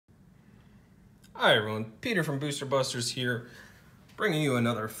Hi everyone, Peter from Booster Busters here, bringing you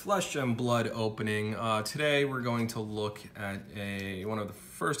another Flesh and Blood opening. Today we're going to look at one of the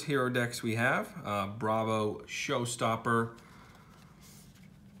first hero decks we have, Bravo Showstopper.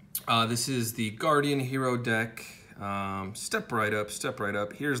 This is the Guardian Hero Deck. Step right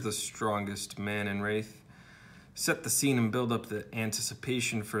up. Here's the strongest man in Wraith. Set the scene and build up the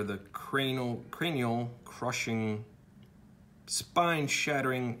anticipation for the cranial crushing,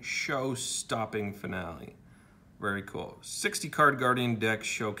 spine-shattering, show-stopping finale. Very cool. 60 card Guardian deck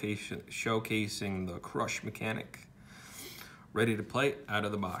showcasing the crush mechanic. Ready to play out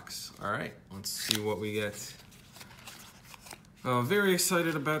of the box. All right, let's see what we get. Very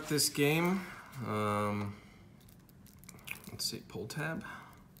excited about this game. Let's see, pull tab.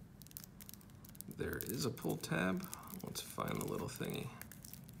 There is a pull tab. Let's find the little thingy.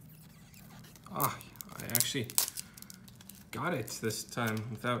 I actually got it this time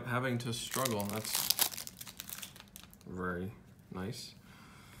without having to struggle. That's very nice.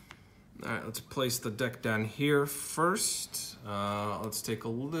 All right, let's place the deck down here first. Let's take a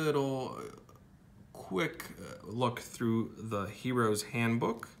little quick look through the Hero's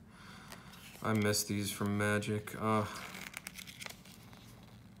Handbook. I missed these from Magic.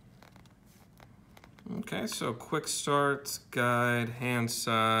 Okay, so quick start, guide, hand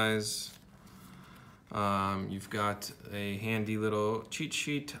size. You've got a handy little cheat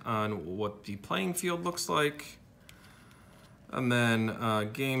sheet on what the playing field looks like. And then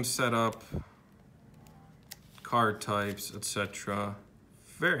game setup, card types, etc.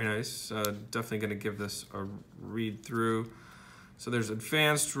 Very nice. Definitely going to give this a read through. So there's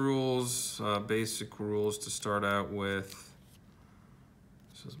advanced rules, basic rules to start out with.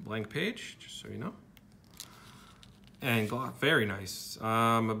 This is a blank page, just so you know. And very nice.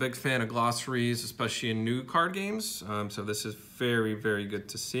 I'm a big fan of glossaries, especially in new card games. So this is very, very good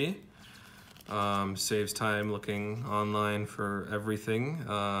to see. Saves time looking online for everything.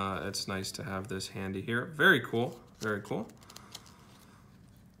 It's nice to have this handy here. Very cool, very cool.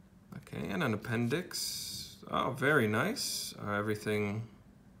 Okay, and an appendix. Oh, very nice. Everything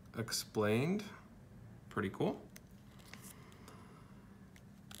explained. Pretty cool.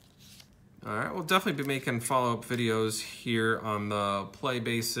 All right, we'll definitely be making follow-up videos here on the play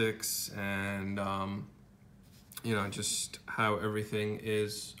basics and, you know, just how everything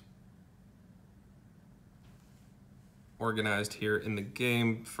is organized here in the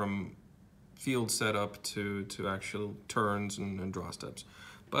game from field setup to actual turns and draw steps.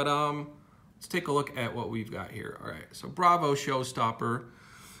 But let's take a look at what we've got here. All right, so Bravo Showstopper.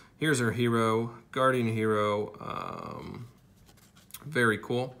 Here's our hero, Guardian Hero. Very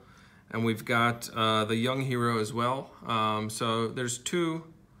cool. And we've got the young hero as well. So there's two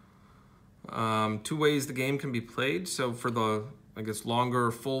ways the game can be played. So for the, I guess,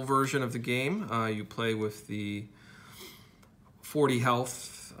 longer full version of the game, you play with the 40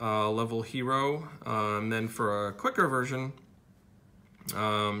 health level hero. And then for a quicker version,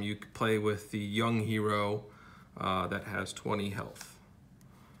 you could play with the young hero that has 20 health.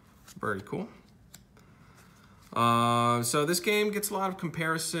 Very cool. So this game gets a lot of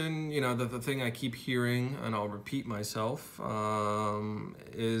comparison. You know, the thing I keep hearing, and I'll repeat myself,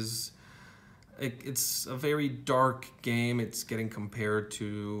 is it's a very dark game. It's getting compared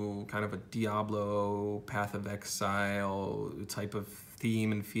to kind of a Diablo, Path of Exile type of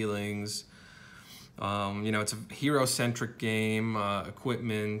theme and feelings. You know, it's a hero-centric game,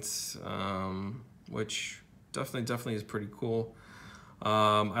 equipment, which definitely is pretty cool.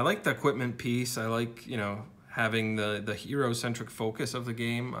 I like the equipment piece. I like, you know, having the hero-centric focus of the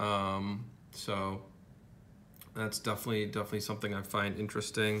game. So that's definitely something I find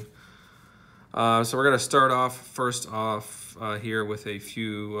interesting. So we're gonna start off first off here with a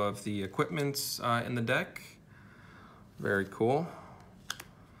few of the equipments in the deck. Very cool.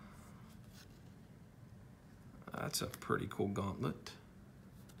 That's a pretty cool gauntlet.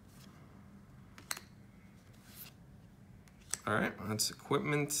 All right, that's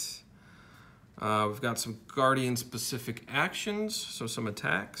equipment. We've got some Guardian-specific actions, so some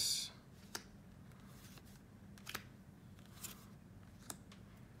attacks.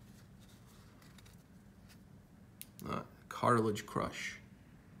 Cartilage Crush.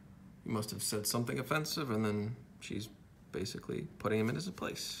 You must have said something offensive, and then she's basically putting him in his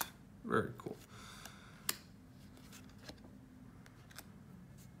place. Very cool.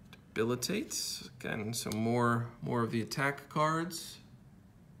 Debilitates. Again, some more of the attack cards.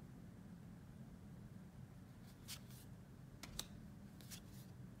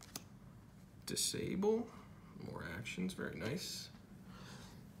 Disable, more actions, very nice.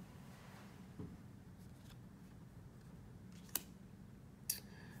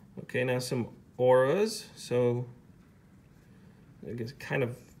 Okay, now some auras, so I guess kind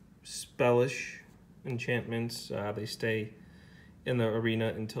of spellish enchantments. They stay in the arena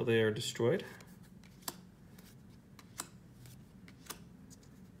until they are destroyed.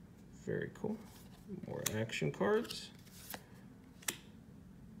 Very cool. More action cards.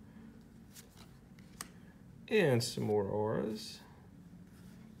 And some more auras.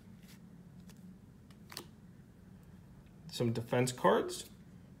 Some defense cards.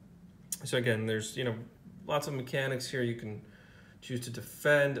 So again, there's, you know, lots of mechanics here. You can choose to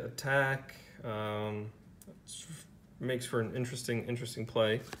defend, attack. Makes for an interesting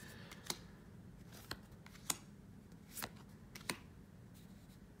play.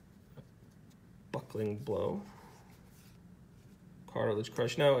 Buckling Blow. Cartilage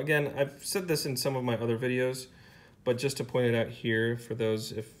Crush. Now, again, I've said this in some of my other videos, but just to point it out here for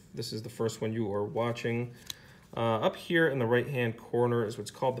those, if this is the first one you are watching, up here in the right-hand corner is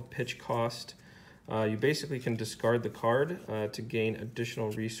what's called the pitch cost. You basically can discard the card to gain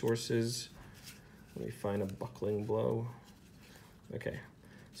additional resources. Let me find a Buckling Blow. Okay,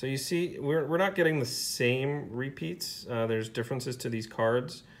 so you see, we're not getting the same repeats. There's differences to these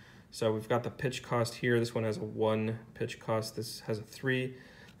cards. So we've got the pitch cost here. This one has a 1 pitch cost. This has a 3.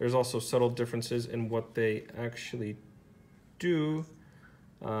 There's also subtle differences in what they actually do,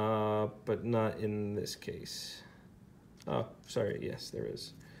 but not in this case. Oh, sorry, yes, there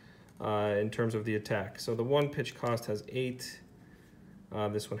is. In terms of the attack. So the 1 pitch cost has 8.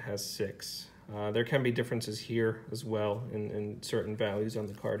 This one has 6. There can be differences here as well in certain values on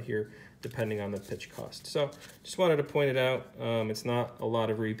the card here, depending on the pitch cost. So just wanted to point it out. It's not a lot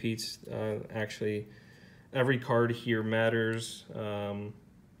of repeats. Actually, every card here matters.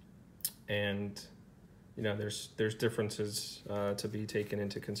 And you know, there's differences to be taken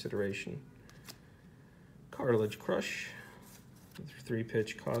into consideration. Cartilage Crush, 3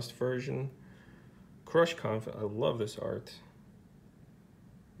 pitch cost version. Crush Confidence, I love this art.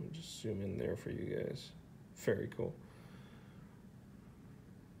 I'll just zoom in there for you guys. Very cool.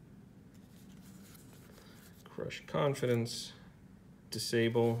 Crush Confidence,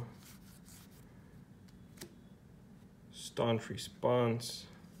 Disable, Staunch Response,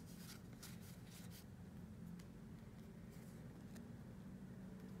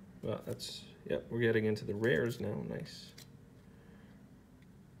 well, that's, yep, we're getting into the rares now, nice.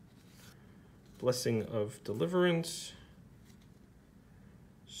 Blessing of Deliverance,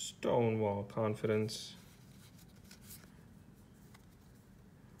 Stonewall Confidence,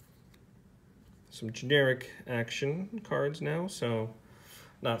 some generic action cards now, so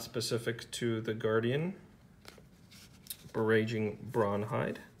not specific to the Guardian. Raging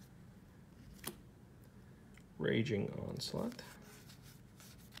Brawnhide, Raging Onslaught,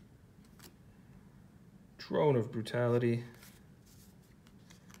 Drone of Brutality,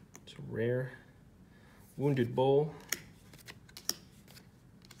 it's rare. Wounded Bull,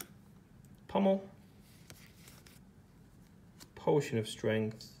 Pummel, Potion of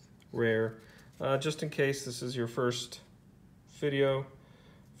Strength, rare. Just in case this is your first video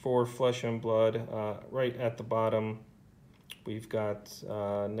for Flesh and Blood, right at the bottom we've got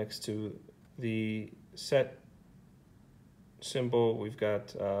next to the set symbol, we've got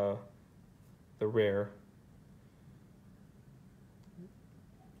the rare.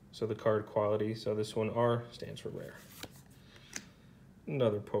 So the card quality, so this one R stands for rare.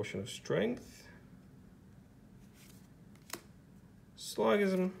 Another Potion of Strength.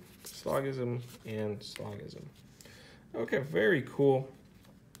 Slogism, Slogism, and Slogism. Okay, very cool.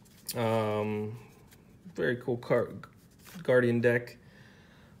 Very cool Guardian deck.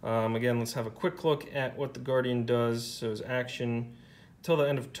 Again, let's have a quick look at what the Guardian does. So his action, until the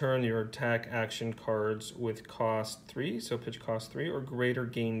end of turn, your attack action cards with cost 3, so pitch cost 3 or greater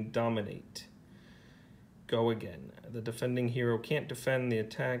gain dominate. Go again. The defending hero can't defend the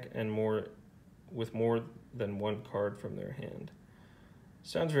attack and more with more than 1 card from their hand.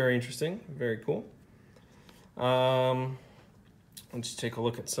 Sounds very interesting, very cool. Let's take a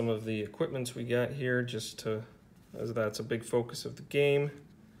look at some of the equipments we got here, just to, as that's a big focus of the game.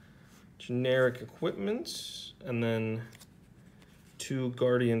 Generic equipments, and then 2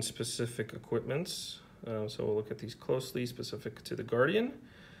 Guardian specific equipments. So we'll look at these closely, specific to the Guardian.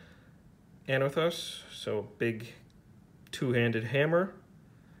 Anothos, so big 2-handed hammer,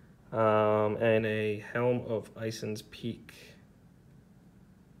 and a Helm of Ison's Peak.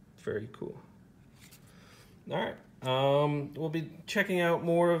 Very cool. All right, we'll be checking out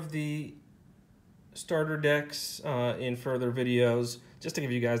more of the starter decks in further videos, just to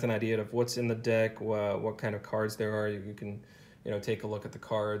give you guys an idea of what's in the deck, what kind of cards there are. You can, you know, take a look at the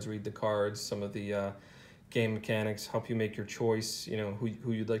cards, read the cards, some of the game mechanics, help you make your choice, you know,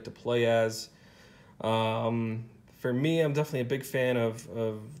 who you'd like to play as. For me, I'm definitely a big fan of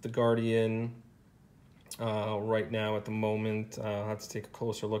the Guardian right now at the moment. I'll have to take a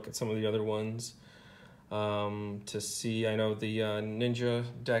closer look at some of the other ones to see. I know the Ninja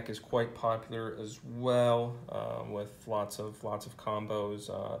deck is quite popular as well, with lots of combos.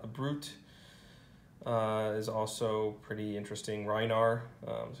 The Brute is also pretty interesting. Rhinar,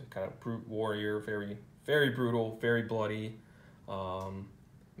 so kind of brute warrior, very brutal, very bloody,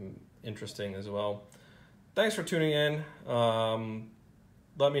 interesting as well. Thanks for tuning in.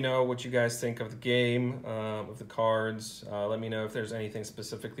 Let me know what you guys think of the game, of the cards. Let me know if there's anything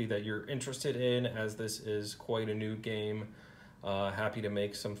specifically that you're interested in, as this is quite a new game. Happy to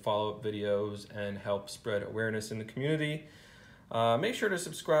make some follow-up videos and help spread awareness in the community. Make sure to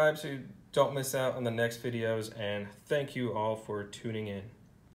subscribe so you don't miss out on the next videos, and thank you all for tuning in.